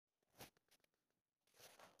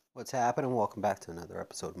What's happening? Welcome back to another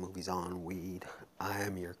episode of Movies on Weed. I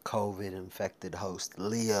am your COVID infected host,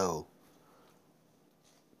 Leo,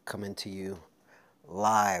 coming to you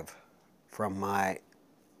live from my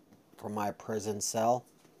prison cell.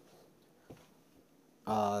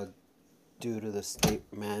 Uh, Due to the state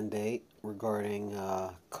mandate regarding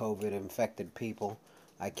COVID infected people,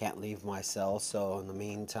 I can't leave my cell. So in the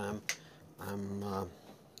meantime, I'm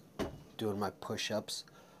doing my push-ups,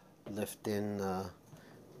 lifting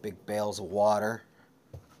big bales of water,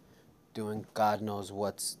 doing God knows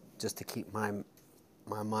what's just to keep my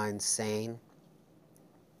mind sane.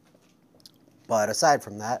 But aside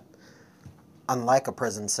from that, unlike a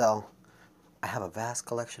prison cell, I have a vast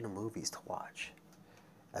collection of movies to watch.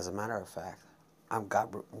 As a matter of fact, I've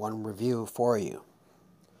got one review for you.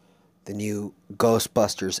 The new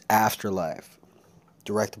Ghostbusters Afterlife,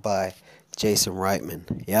 directed by Jason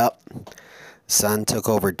Reitman. Yep, son took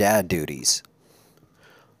over dad duties.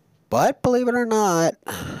 But believe it or not,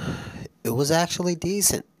 it was actually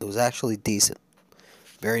decent. It was actually decent.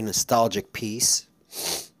 Very nostalgic piece.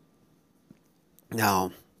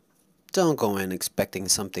 Now, don't go in expecting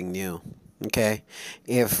something new. Okay?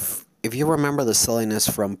 If you remember the silliness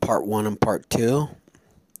from part 1 and part 2,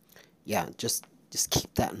 yeah, just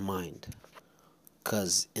keep that in mind.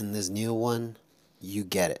 Cuz in this new one, you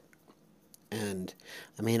get it. And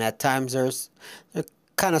I mean, at times there are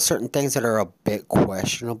kind of certain things that are a bit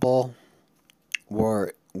questionable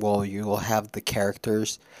where well, you will have the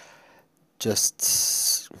characters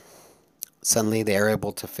just suddenly they're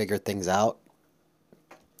able to figure things out,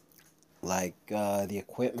 like the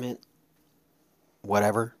equipment,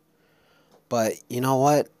 whatever. But you know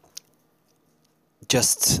what?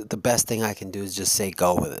 Just the best thing I can do is just say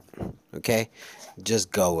go with it. Okay?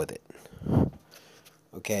 Just go with it.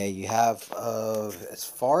 Okay, you have as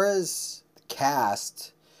far as the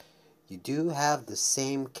cast, you do have the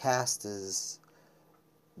same cast as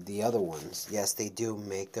the other ones. Yes, they do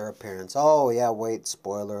make their appearance. Oh yeah, wait,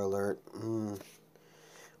 spoiler alert.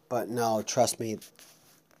 But no, trust me,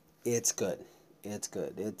 it's good. It's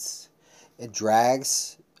good. It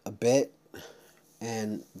drags a bit,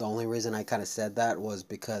 and the only reason I kind of said that was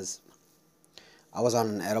because I was on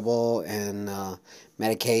an edible and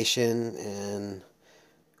medication, and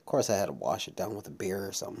of course I had to wash it down with a beer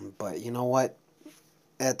or something. But you know what?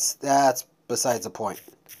 That's besides the point.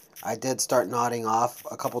 I did start nodding off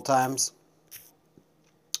a couple times,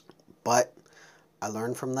 but I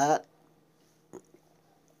learned from that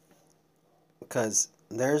because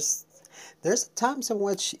there's times in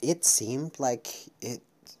which it seemed like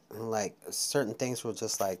certain things were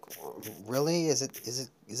just like, really, is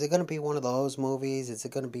it going to be one of those movies? Is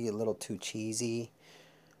it going to be a little too cheesy?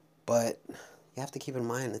 But you have to keep in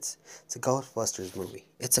mind it's a Ghostbusters movie.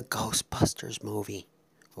 It's a Ghostbusters movie.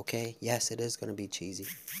 Okay? Yes, it is going to be cheesy.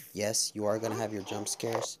 Yes, you are going to have your jump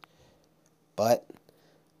scares. But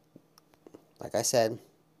like I said,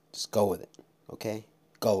 just go with it. Okay?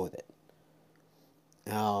 Go with it.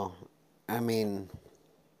 Now, I mean,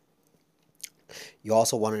 you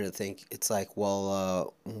also wanted to think, it's like,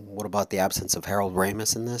 well, what about the absence of Harold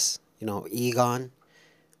Ramis in this? You know, Egon.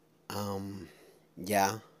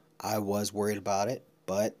 Yeah, I was worried about it,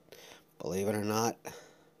 but believe it or not,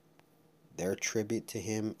 their tribute to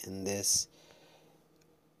him in this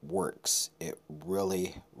works. It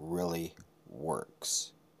really, really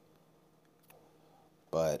works.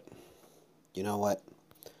 But you know what?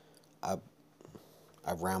 I've,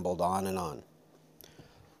 I've rambled on and on.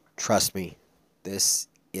 Trust me, it's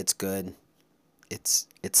good. It's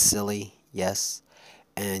silly, yes.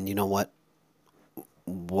 And you know what?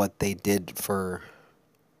 What they did for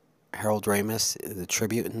Harold Ramis, the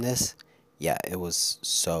tribute in this, yeah, it was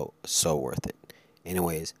so worth it.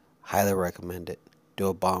 Anyways, highly recommend it. Do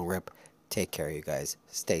a bong rip. Take care, you guys.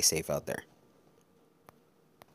 Stay safe out there.